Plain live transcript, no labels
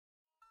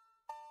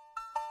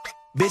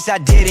Bitch, I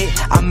did it,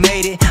 I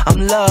made it,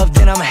 I'm loved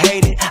and I'm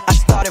hated. I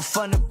started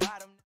from the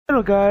bottom.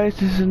 Hello guys,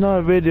 this is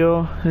another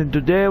video, and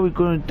today we're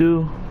gonna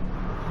do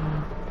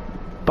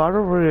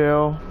Battle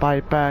Royale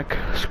buyback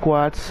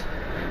squads.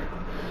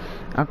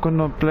 I'm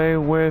gonna play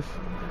with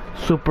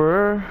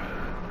Super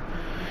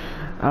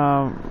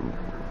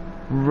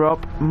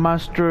Rob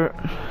Master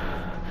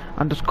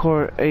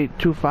underscore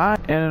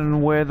 825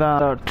 and with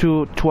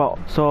 212.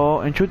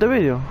 So enjoy the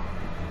video.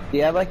 Do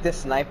you have like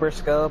this sniper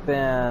scope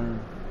and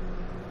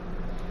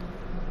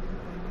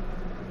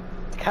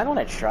I kinda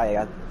wanna try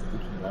it.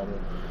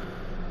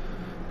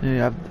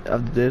 Yeah,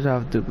 after this I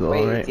have to go.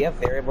 Wait, right? do you have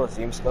variable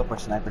zoom scope or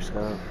sniper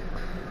scope?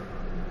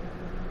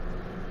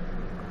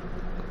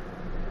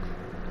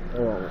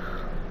 Oh.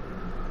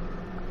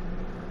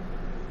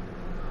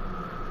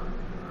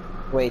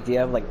 Wait, do you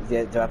have like, do I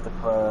have to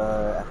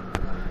put...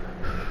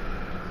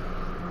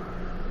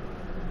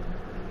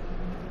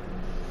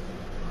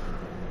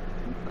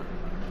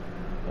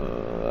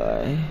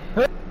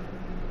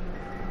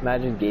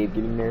 Imagine Gabe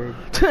getting married.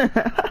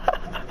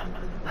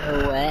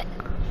 What?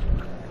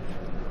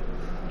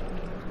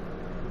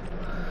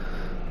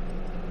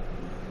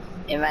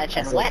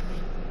 Imagine what?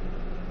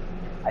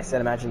 I said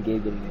imagine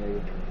Gabe getting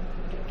married.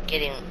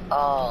 Getting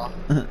oh.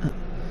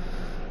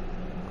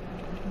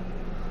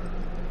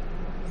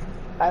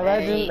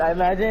 I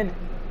imagine.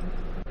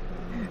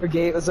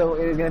 Okay, so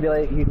it was gonna be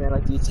like, he's gonna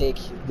like, do you take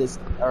this,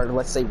 or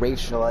let's say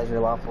Rachel as your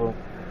lawful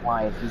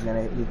wife? He's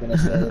gonna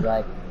say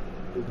like,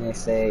 he's gonna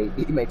say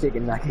you might take a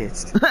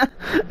nuggets.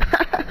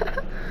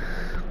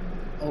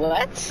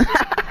 What?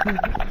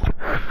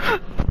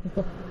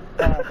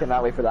 I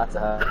cannot wait for that to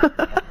happen.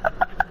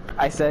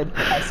 I said,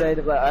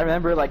 but I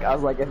remember like I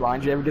was like, if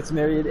Andre ever gets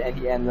married,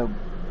 and the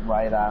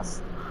bride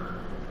asked,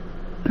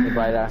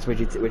 would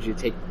you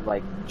take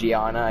like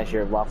Gianna as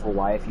your lawful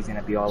wife? He's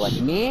gonna be all like,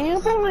 yeah,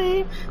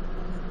 boy.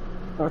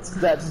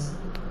 That's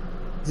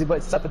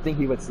but stuff I think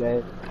he would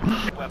say.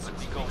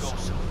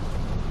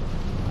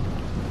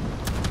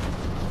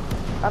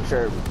 I'm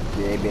sure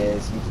Gabe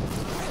is.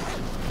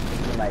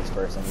 He's a nice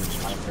person.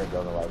 I'm sure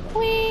he'll go to like him.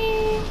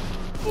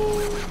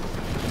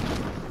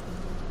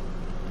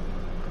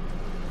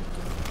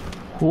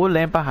 Who will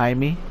land behind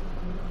me?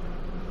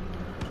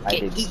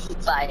 Get eaten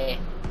by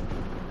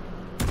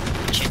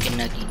chicken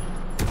nugget.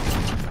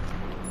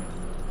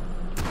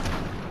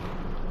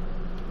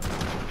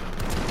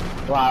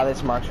 Wow,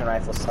 this marksman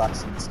rifle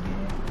sucks in this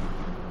game.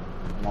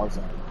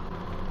 Warzone.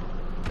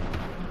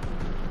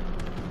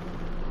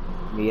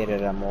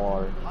 Mira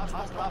more.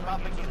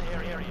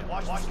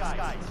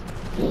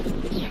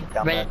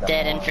 Red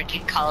Dead and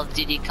freaking Call of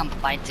Duty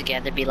combined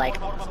together be like.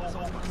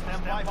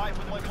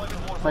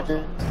 What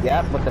the?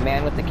 Yeah, but the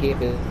man with the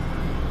cape is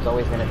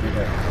always gonna be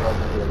the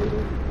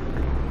leader.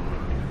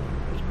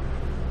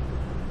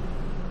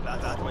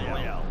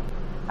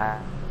 I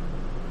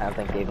don't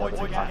think Gabe knows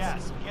what he's talking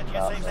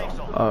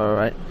about.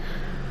 Alright.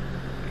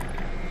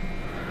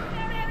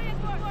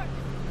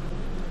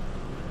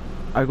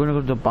 Are you gonna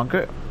go to the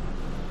bunker?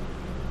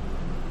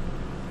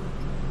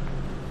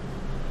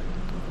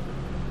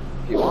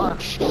 If you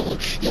want.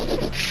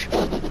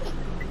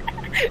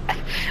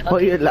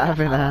 What are you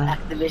laughing at?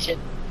 Activision.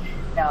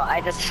 No,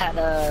 I just had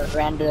a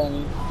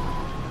random.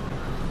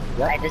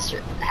 Yep. I just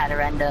had a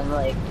random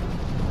like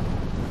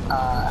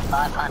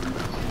thought on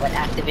what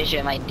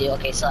Activision might do.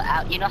 Okay, so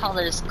you know how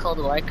there's Cold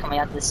War coming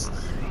out this.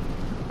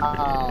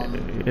 Yeah.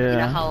 You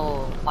know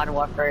how Modern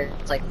Warfare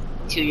is like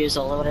 2 years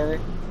old or whatever.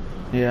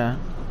 Yeah.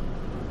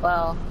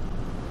 Well,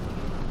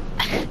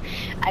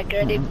 I could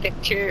already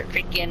picture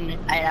freaking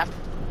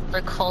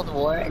after Cold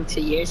War in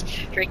 2 years,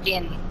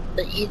 freaking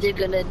they're either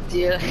gonna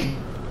do.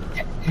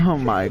 Oh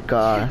my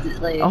god.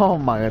 Like, oh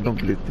my god, don't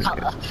believe this.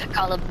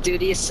 Call of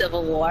Duty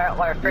Civil War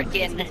or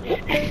freaking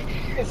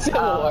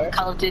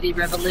Call of Duty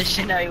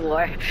Revolutionary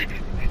War.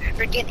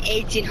 Freaking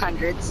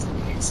 1800s,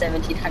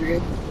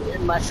 1700s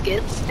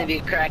muskets to be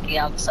cracking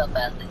up so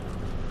badly.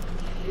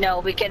 No,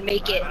 we can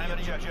make it.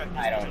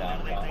 I don't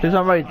know. There's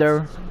one right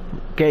there.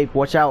 Gabe,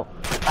 watch out.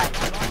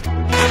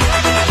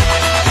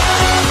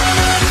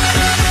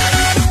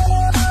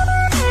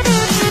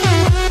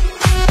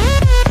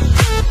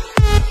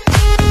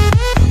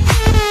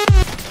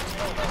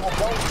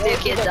 Two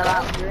kids, I'm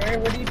out.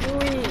 What are you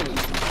doing?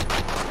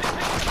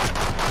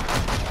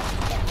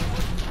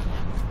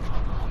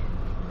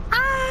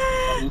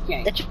 You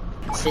can't.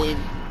 See,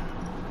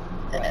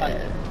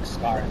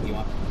 Scar if you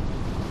want.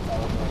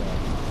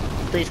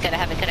 please, can I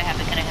have it? Can I have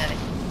it? Can I have it?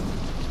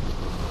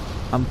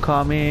 I'm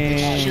coming.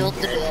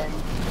 Children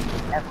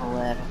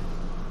everywhere.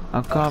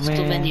 I'm coming.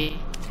 Too many.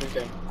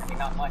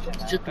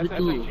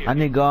 I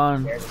need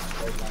gun.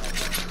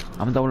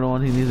 I'm the only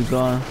one who needs a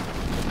gun.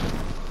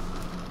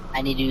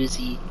 I need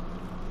Uzi.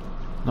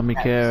 Nobody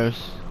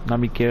cares.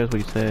 Nobody cares what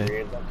you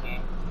say.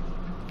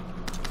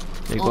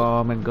 They go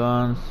all my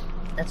guns.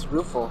 That's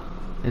Rufo.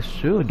 It's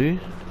true, dude.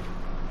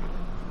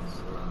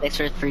 Thanks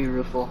for free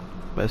Rufo.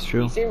 That's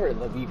true. Is there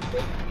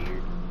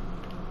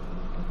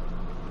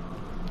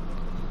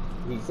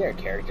a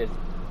character?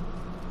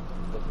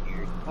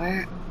 Weird.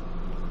 Where?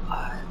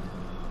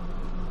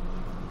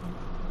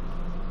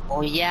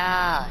 Oh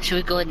yeah, should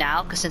we go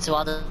now? Cause since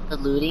all the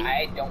looting.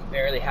 I don't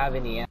barely have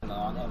any ammo.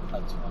 I only have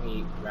like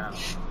 20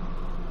 rounds.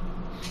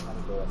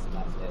 I'm good.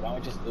 That's it. Why don't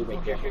we just loot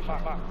right there?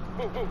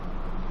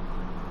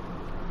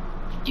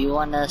 Do you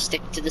wanna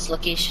stick to this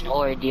location,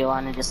 or do you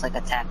wanna just like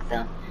attack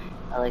them,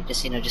 or like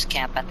just just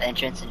camp at the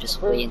entrance and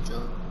just wait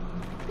until?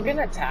 We're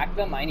gonna attack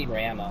them. I need more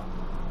ammo.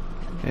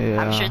 Yeah.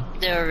 I'm sure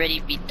they'll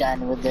already be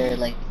done with their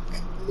like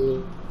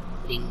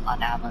looting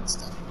on ammo and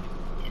stuff.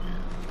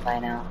 By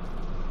now,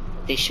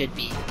 they should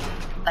be.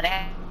 But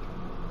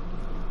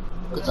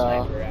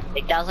so,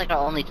 like that was like our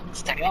only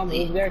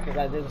technically. Move there because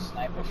I did a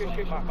sniper.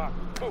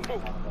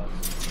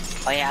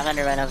 Oh yeah, I'm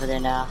gonna run over there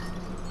now.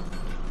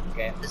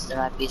 Okay. Because there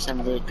might be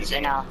some loot. Because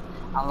right now,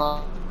 I'm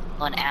low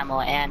on ammo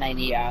and I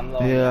need. Yeah, I'm low.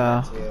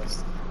 Yeah.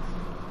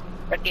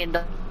 Freaking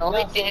the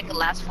only thing I can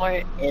last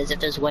for is if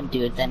there's one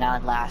dude, then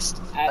I'll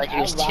last. Like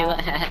there's two.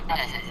 I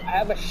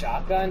have a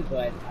shotgun,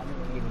 but I'm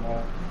gonna need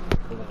more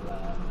than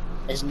that.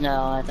 There's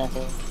no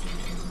nothing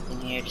in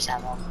here, just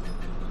ammo.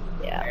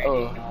 Yeah. I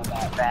already know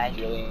that bag.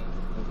 Julian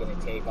is gonna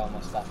take all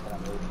my stuff that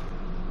I'm looting.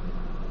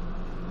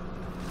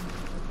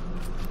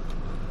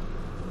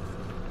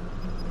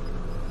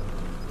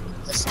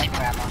 The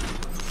sniper ammo.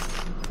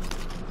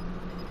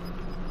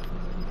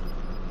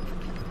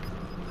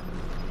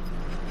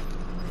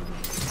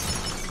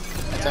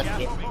 What's up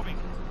here?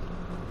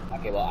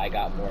 Okay, well I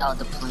got more. Oh,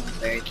 deploying the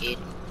barricade.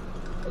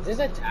 Is this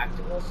a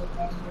tactical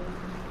suppressor?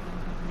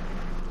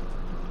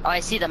 Oh, I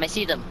see them. I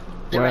see them.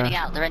 They're Where? running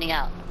out. They're running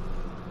out.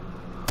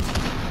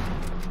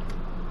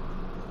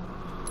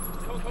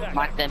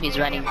 Mark them. He's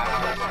running. I'm not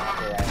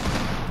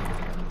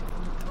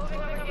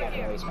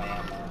gonna waste my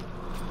ammo.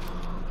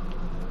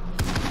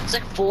 There's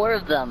like 4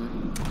 of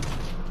them.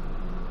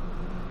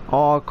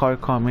 Oh, car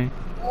coming.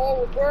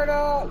 Oh,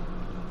 Roberto!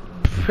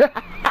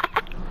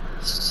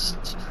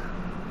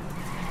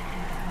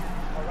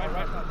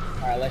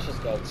 Alright, let's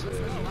just go to...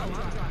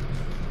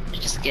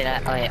 Just get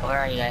out. Oh wait, where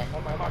are you guys?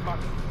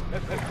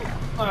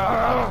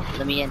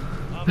 Let me in.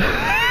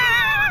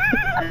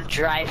 I'm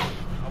driving.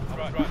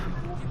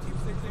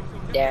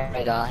 There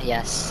we go.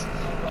 Yes.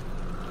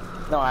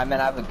 No, I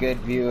meant I have a good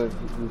view of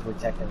who's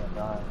protecting the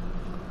gun.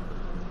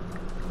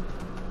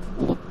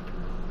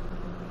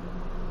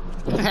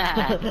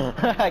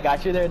 I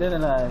got you there,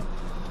 didn't I?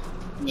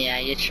 Yeah,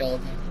 you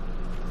trolled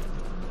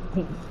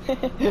me.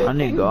 I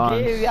need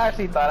guns. You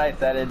actually thought I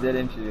said it,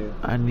 didn't you?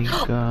 I need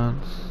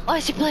guns. Oh, I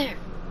see player.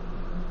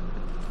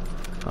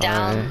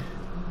 Down.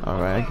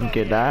 Alright, I can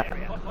get that.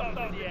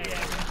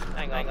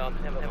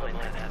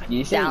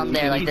 You said Down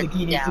there, like the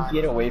he needs to down.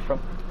 get away from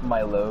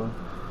my load.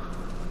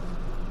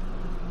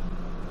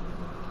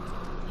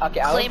 Okay,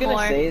 I was Claymore.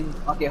 gonna say.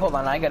 Okay, hold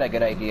on. I got a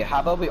good idea.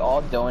 How about we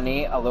all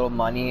donate a little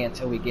money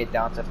until we get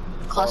down to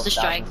Cluster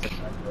strike.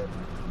 12,600?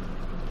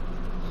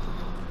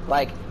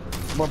 Like,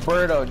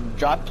 Roberto,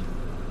 drop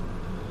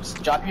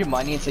your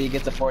money until you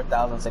get to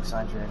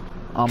 4,600.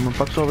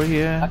 Bucks over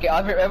here. Okay,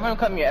 everyone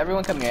come here.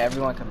 Everyone come here.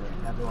 Everyone come here.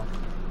 Everyone.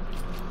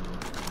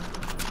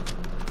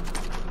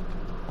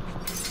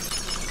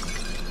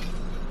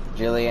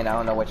 Jillian, I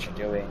don't know what you're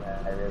doing.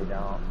 I really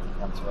don't.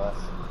 Come to us.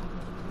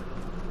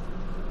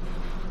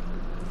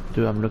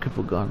 Dude, I'm looking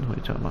for guns. What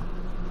are you talking about?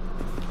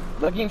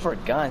 Looking for a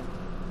gun.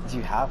 As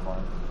you have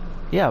one.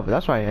 Yeah, but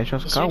that's why I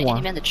just Is there got an one.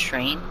 enemy on the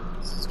train?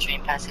 Is the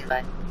train passing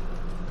by?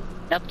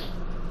 Nope.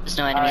 There's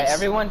no enemies. Alright,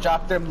 everyone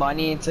drop their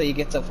money until you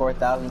get to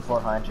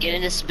 4,400. Get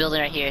in this building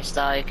right here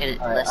so you could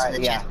Alright, listen to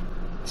the yeah. chat.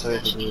 So we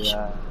can do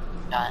that.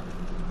 Got it.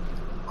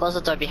 Close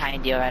the door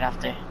behind you right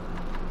after.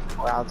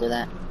 Or I'll do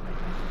that.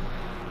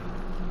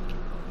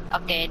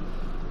 Okay.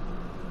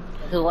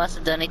 Who wants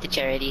to donate to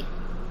charity?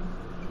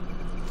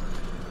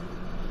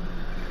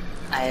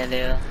 I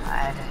do.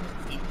 I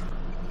need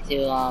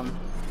to,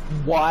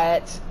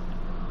 What?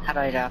 how do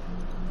I drop?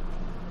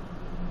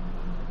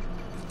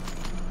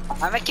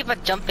 Why am I keep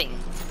on jumping?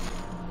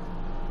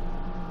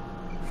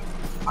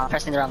 I'm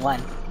pressing the wrong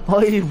one.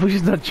 Oh, you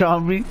pushed the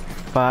zombie.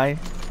 Bye.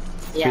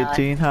 Yeah.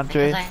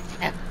 1500.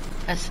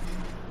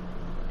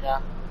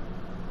 Yeah.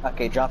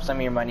 Okay, drop some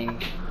of your money.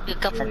 You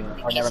come from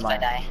Oh, never if I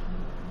mind. die.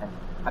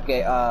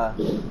 Okay,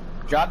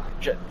 drop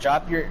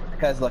your,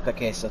 because look,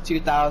 okay, so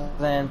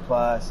 2,000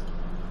 plus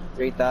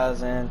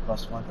 3,000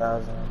 plus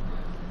 1,000.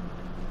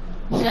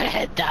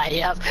 Die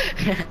up.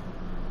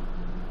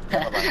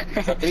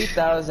 So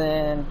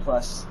 3,000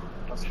 plus.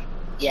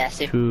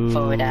 Yes, if Two-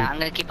 forward that. I'm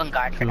gonna keep on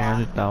guard for now.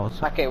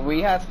 200,000. Okay,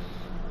 we have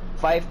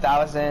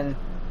 5,000.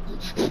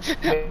 We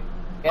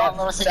have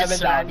Almost just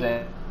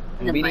 7,000.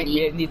 the We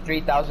money. need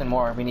 3,000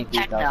 more. We need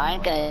Heck no, I 3,000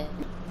 ain't more.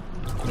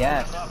 gonna.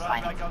 Yes.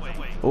 Fine.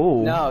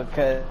 Oh. No,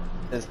 cause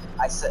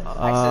I said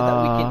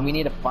that we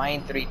need to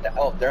find 3,000.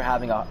 Oh, they're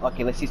having a.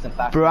 Okay, let's see some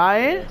facts.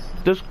 Brian,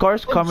 there's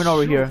cars coming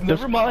over shoot, here.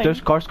 never mind.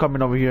 There's cars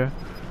coming over here.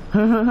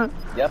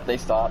 Yep, they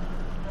stopped.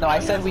 No, I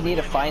said we need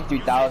to find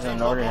 3,000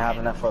 in order to have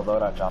enough for a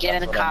loadout drop. Get in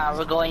the That's what I car.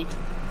 We're going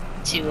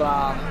to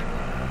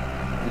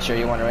mean. You sure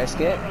you want to risk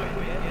it?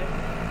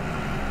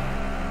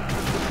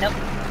 Nope.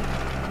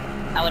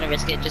 I wouldn't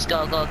risk it. Just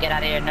go, get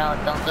out of here. No,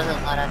 don't go to the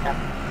loadout drop.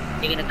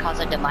 You're gonna cause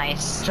a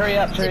demise. Hurry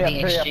up, to hurry up,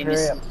 being hurry up, extremely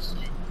hurry up. selfish.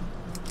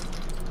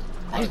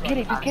 Just get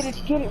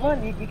it,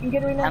 run. You can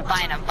get it right now. I'm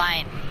fine,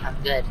 I'm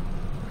good.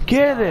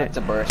 Get it! It's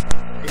a burst.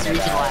 There's a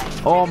reason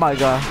why. Oh my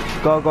god.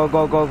 Go, go,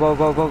 go, go, go,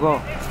 go, go,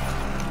 go.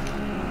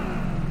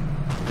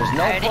 There's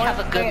no I already point have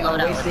a good in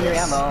loadout with wasting your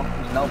this. ammo.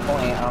 There's no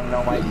point. I don't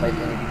know why you played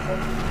any before.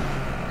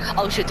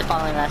 Oh shoot, they're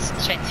following us.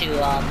 They're trying to,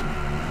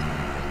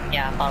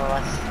 yeah, follow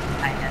us.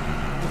 Kinda.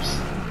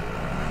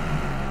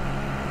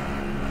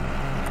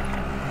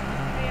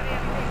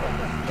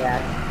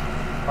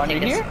 Yeah. On Take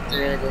in us here?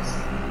 through this.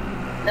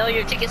 No,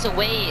 you're taking us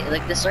away,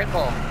 like the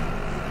circle.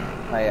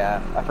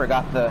 I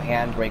forgot the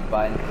handbrake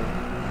button.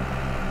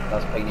 I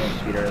was playing Need for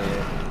Speed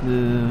earlier.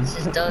 This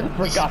is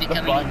Forgot the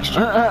becoming button.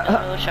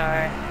 extremely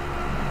Char.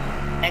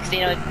 Next thing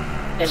you know,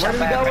 there's Where a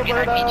did we go, freaking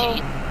Roberto?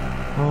 RPG.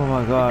 Oh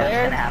my god. That's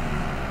gonna happen.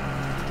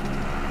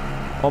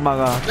 Oh my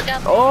god. Look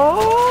out!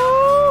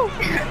 Oh!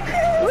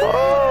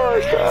 Oh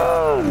my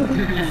god.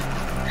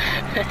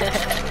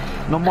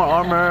 No more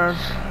armor.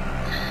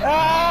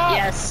 Ah!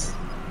 Yes.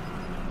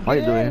 What are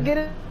you doing? Get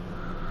in.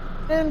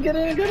 I'm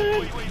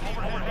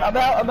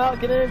out,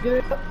 get in.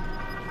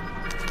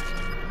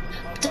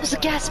 There was a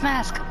gas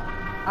mask.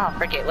 Oh,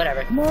 frick it,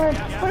 whatever. Come on,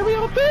 where are we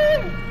all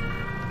been?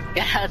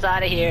 Get us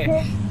out of here.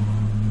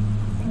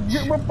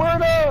 Get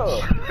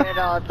Roberto!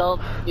 No,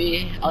 don't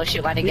be. Oh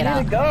shoot, why'd I We get need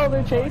out? to go,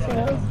 they're chasing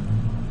us.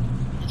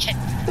 Shit.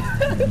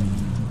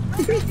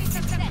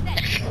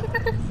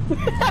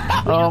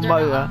 Oh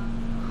my god.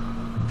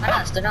 On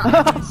us, they're not on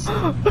us.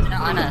 They're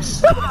not on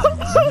us.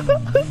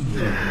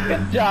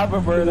 Good job,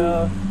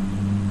 Roberto.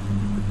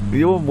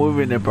 You were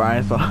moving it,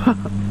 Brian, so.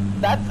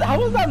 How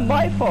was that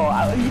my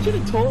fault? You should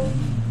have told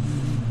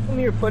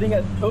me you're putting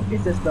a trophy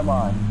system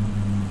on.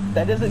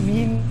 That doesn't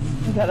mean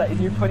that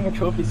you're putting a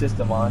trophy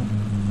system on.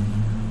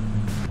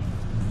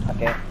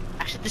 Okay.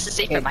 Actually, this is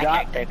safe Okay, for my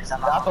character because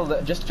I'm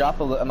just drop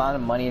a amount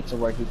of money to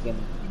where he can.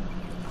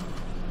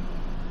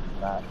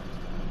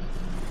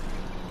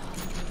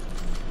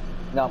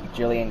 No,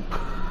 Julian.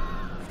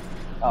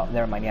 Oh,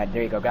 never mind. Yeah,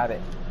 there you go. Grab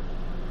it.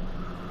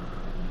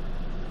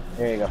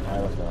 There you go.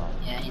 Alright, let's go.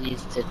 Yeah, he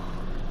needs to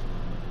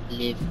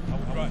leave.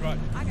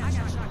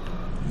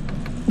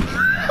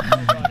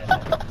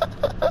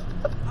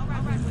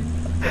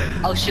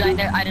 Oh shoot,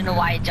 I don't know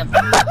why I jumped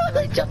out.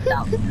 I jumped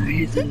out.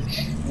 You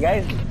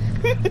guys.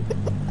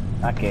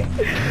 Okay.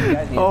 You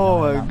guys need to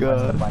Oh know my how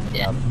god. to find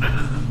Yeah. out.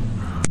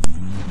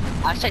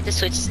 I was trying to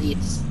switch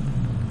seats.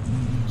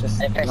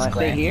 Just I you press wanna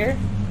square. stay here?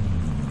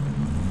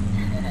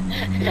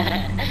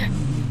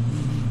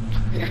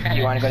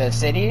 You wanna go to the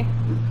city?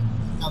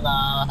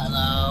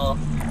 Hello.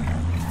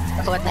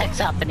 What the heck's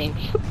happening?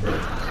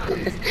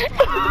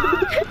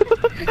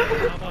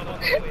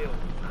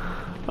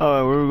 Alright,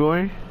 where are we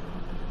going?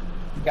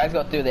 You guys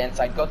go through the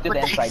inside. Go through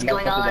What the the inside. heck's You guys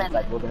go going through the on?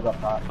 inside. We're gonna go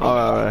up top.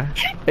 Alright.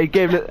 Hey,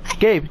 Gabe,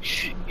 Gabe,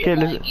 You're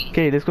let's, laggy.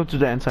 Gabe, let's go to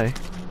the inside.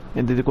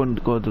 And then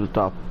go to the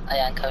top. Oh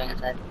yeah, I'm coming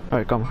inside.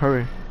 Alright, come,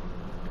 hurry.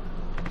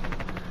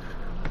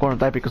 I'm gonna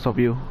die because of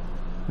you.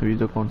 If you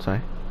don't go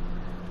inside.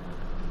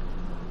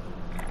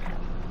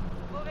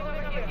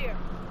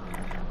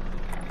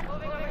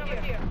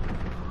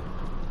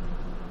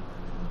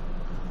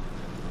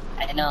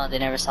 I know, they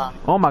never saw me.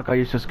 Oh my god,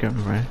 you just scared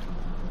me, right?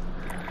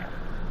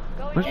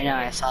 I know,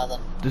 I saw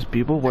them. There's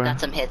people I where?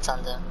 got some hits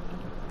on them.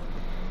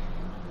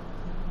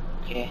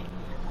 Okay.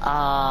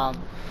 Oh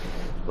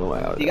my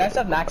god. Do you guys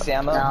have max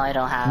ammo? No, I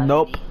don't have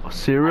Nope. any. I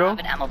Cereal? have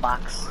an ammo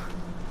box.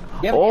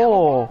 You have an ammo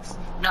Oh, box?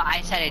 No,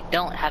 I said I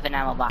don't have an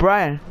ammo box.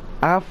 Brian,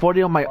 I have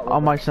 40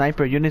 on my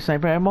sniper. You need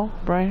sniper ammo,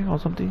 Brian, or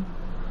something?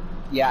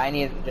 Yeah, I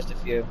need just a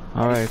few.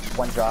 Alright.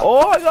 One drop.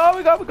 Oh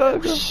my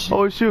god,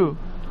 Oh shoot.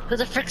 Who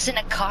the frick's in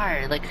a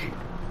car? Like,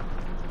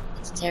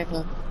 it's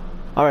terrible.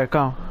 Alright,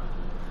 come.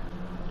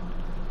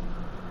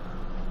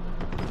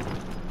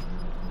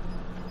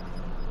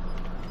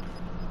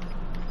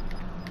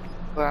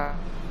 Where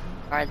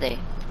are they?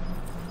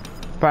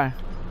 Brian.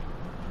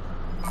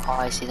 Oh,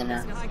 I see them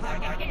now.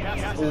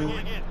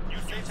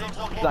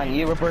 It's on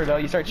you, Roberto.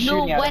 You start No,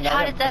 shooting at what? another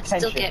How did that still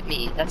attention. get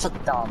me? That's so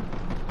dumb.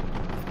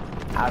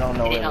 I don't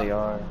know Can you where they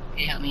help? are. Can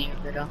you help me,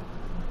 Roberto?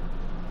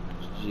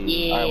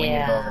 Jeez. Alright, we need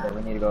to go over there.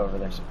 We need to go over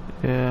there.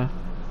 Yeah.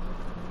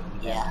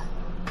 Yeah.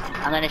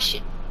 I'm gonna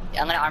shoot.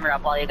 I'm gonna armor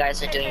up while you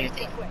guys are doing your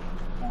thing.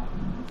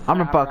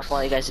 Armor Up box.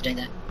 while you guys are doing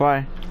that.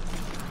 Brian.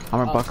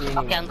 Armor Oh, box. so you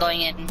Okay, I'm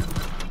going in.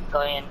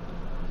 Going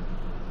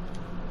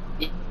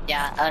in.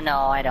 Yeah. Oh no,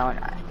 I don't.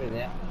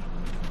 Yeah.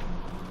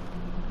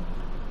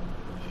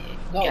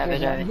 Yeah,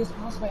 but, you just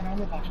passed by an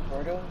armor box,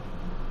 Roberto.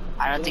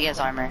 I don't think he has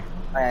armor.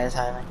 Oh yeah, he has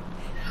armor.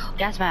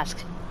 Gas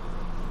mask.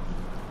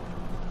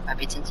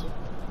 Heartbeat sensor.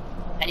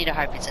 I need a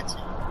heartbeat sensor.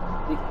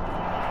 You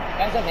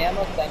guys have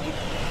ammo? Then you.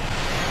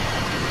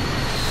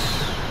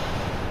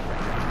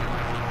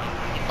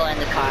 People in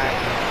the car.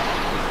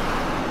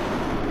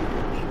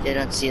 They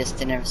don't see us.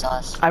 They never saw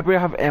us. I probably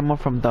have ammo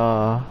from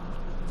the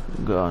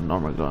gun,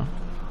 normal gun.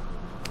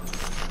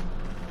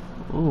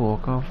 Ooh,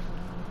 walk off.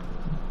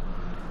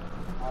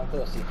 I'll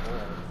go see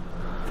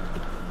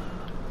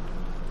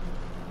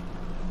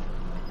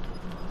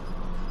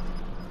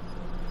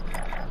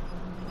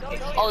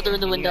Oh, they're in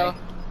the window.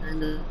 They're in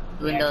the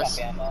windows.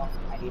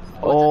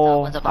 Oh,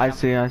 One's up I bottom.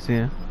 see, I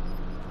see.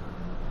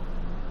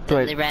 They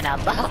Wait, ran out.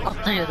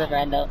 They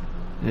ran out.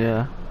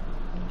 yeah.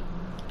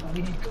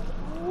 We need to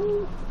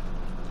go.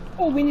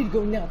 Oh, we need to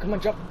go now. Come on,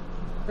 drop.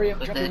 Hurry up,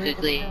 drop.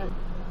 Quickly.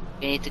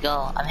 We need to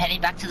go. I'm heading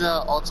back to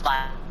the old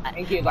spot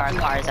Thank you, where our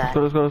car's at.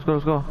 Let's go, let's go,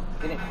 let's go,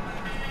 let's go.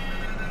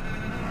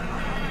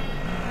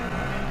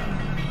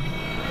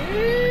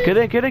 Get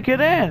in, get in,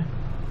 get in!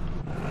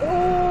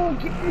 Oh,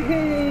 get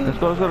in. Let's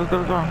go, let's go, let's go,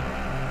 let's go.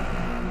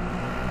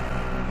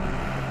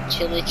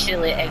 Chili,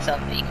 chili, eggs on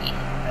bacon.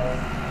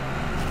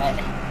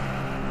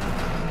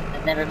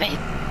 That never made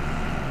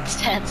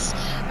sense,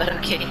 but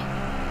okay.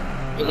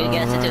 You're gonna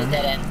get us into a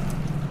dead end.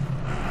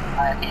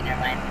 Oh, okay, never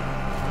mind.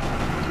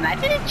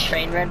 Imagine a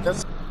train run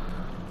this.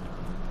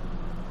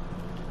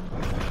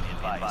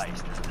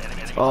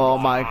 Oh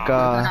my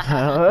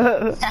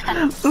god.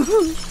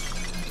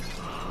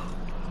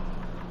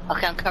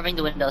 Okay, I'm covering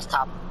the windows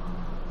top.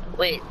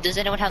 Wait, does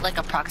anyone have like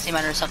a proxy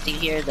mount or something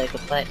here that I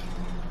could put?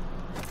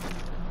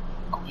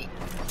 Oh wait.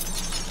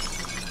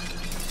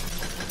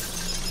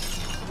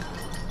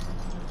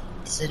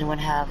 Does anyone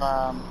have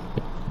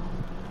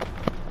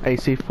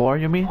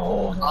AC4, you mean?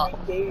 Oh,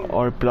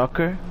 Or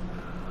blocker?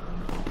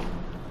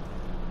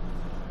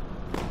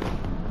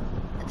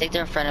 I think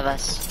they're in front of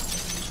us.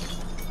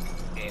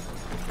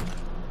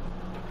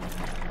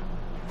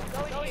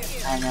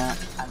 I know.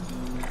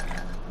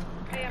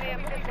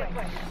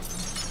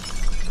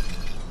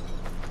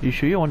 You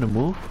sure you want to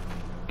move?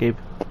 Gabe,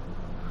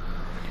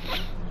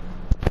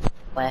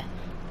 What?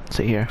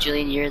 sit here.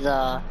 Julian, you're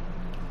the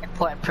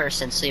important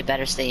person, so you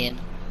better stay in.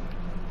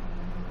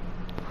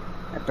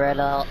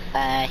 Roberto,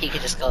 he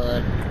could just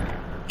go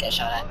get a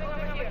shot at.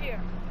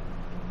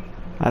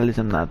 At least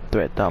I'm not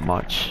threat that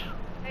much.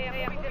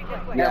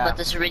 No, Yeah. but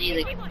there's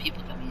already like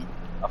people coming in.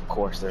 Of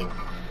course there.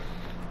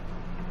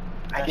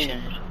 I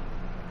can.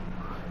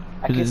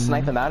 I can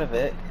snipe them out of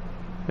it.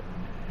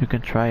 You can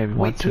try if you Wait,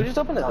 want did we to. just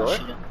open the Oh, door?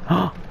 shoot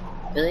 'em.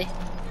 Really?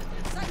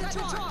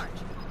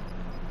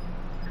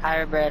 Hi,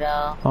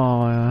 Roberto.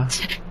 Oh yeah.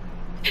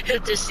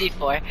 There's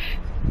C4.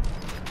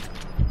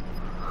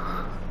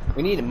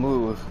 We need to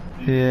move.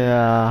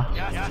 Yeah.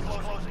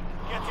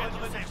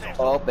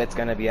 Oh, it's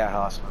gonna be at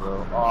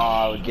hospital.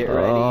 Oh, get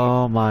ready.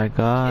 Oh my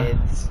god.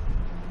 Kids.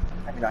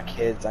 I mean, not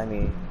kids, I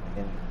mean.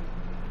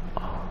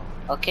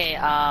 Okay,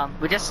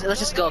 let's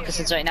just go, cause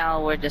since right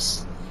now we're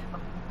just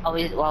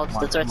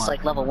the threat's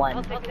like level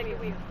 1.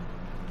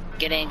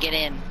 Get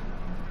in.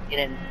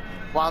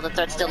 While the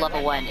threat's still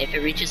level 1, if it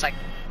reaches like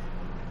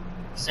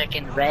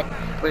second red,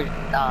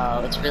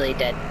 it's really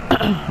dead.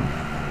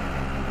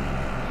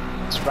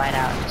 Just ride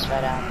out.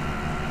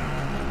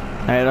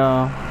 I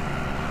know.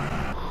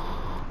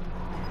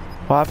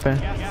 What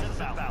happened?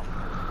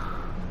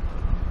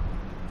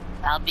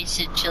 I'll be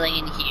chilling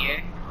in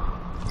here,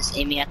 just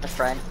aiming at the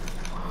front.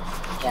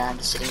 Yeah, I'm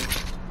just sitting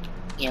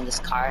here in this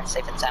car,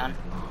 safe and sound.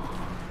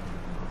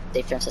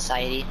 Safe from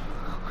society.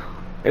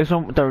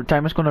 The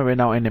time is gonna run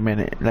out in a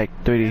minute, like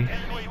 30.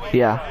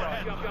 Yeah.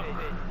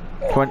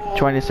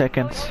 20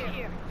 seconds.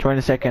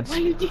 20 seconds. Why are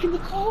you taking the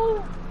call?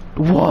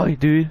 Why,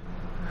 dude?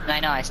 I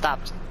know, I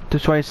stopped.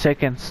 Just 20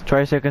 seconds.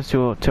 20 seconds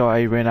till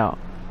I run out.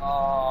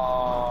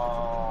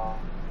 Oh,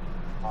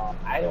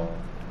 I don't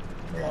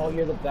know.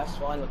 You're the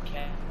best one with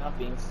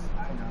campings.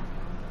 I know.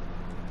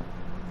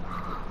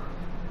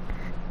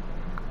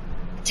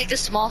 Take the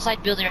small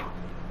side building right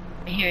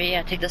here,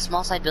 yeah, take the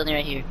small side building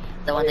right here.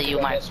 The one that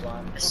you marked.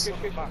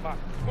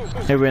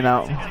 It ran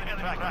out.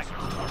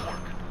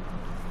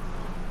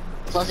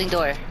 Closing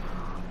door.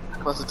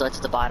 Close the door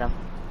to the bottom.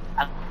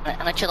 I'm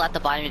gonna chill at the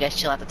bottom, you guys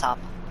chill at the top.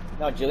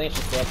 No, Julian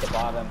should stay at the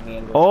bottom. Me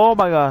and Oh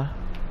my god.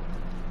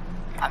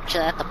 I'm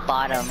chilling at the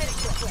bottom.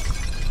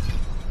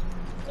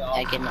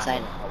 Yeah, get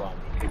inside.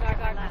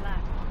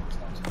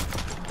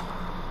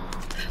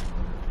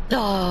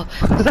 No!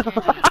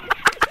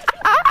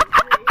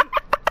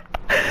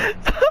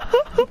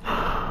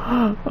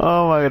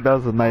 Oh my god, that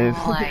was a nice.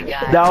 Oh my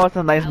god. That was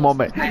a nice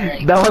moment.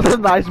 like- That was a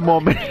nice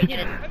moment. Get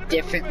a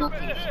different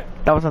location.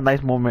 That was a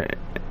nice moment.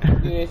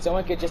 Dude,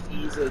 someone could just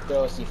easily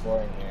throw a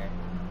C4 in here.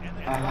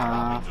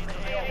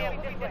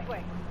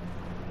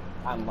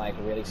 I'm like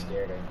really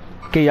scared right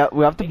now. Okay, yeah,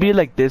 we have to be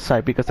like this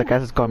side because the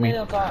gas is coming.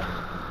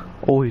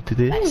 Oh, you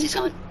did I it? see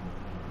someone.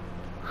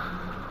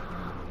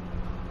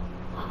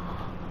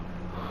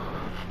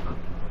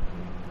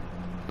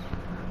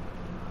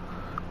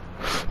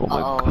 Oh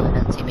my Oh, god.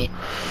 that teammate.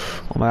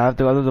 Oh my, I have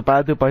to go to the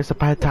bathroom, but it's a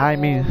bad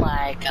timing. Oh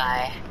my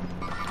guy.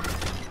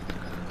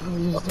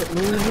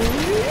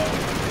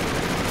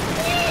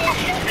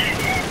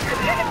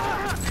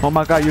 Oh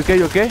my god, you okay,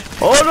 you okay?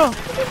 Oh no!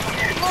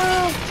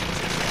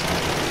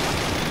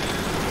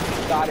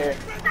 Got her.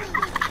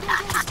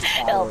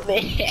 Help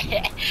me.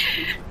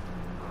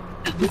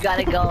 We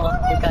gotta go.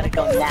 We gotta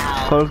go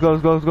now. Go, let's go,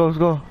 let's go, let's go, let's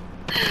go.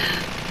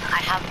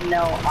 I have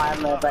no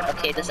armor, but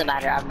okay, it doesn't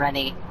matter. I'm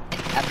running.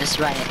 I'm just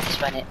running.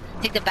 Just run it.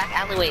 Take the back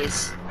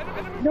alleyways.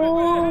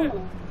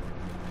 No.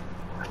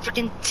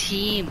 Freaking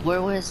team.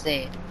 Where was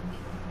they?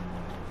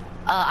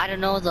 I don't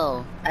know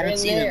though. I don't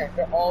see them.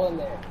 They're all in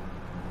there.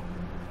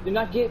 Do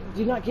not get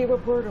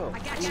Roberto.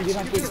 Do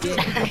not get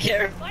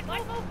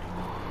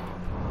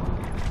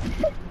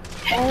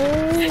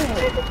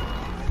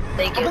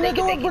Thank you, thank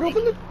you, thank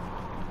you.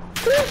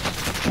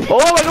 Oh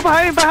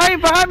my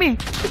god, behind me!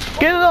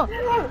 Get it up!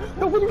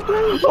 Open!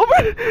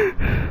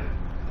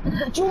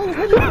 Oh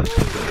my god!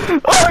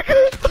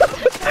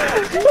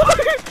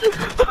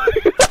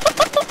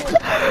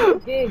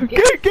 Game!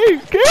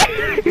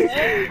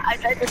 I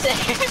tried to say.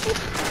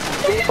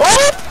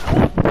 Oh!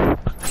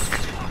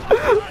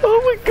 Oh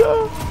my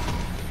god!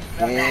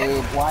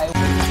 Hey,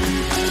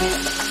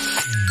 why?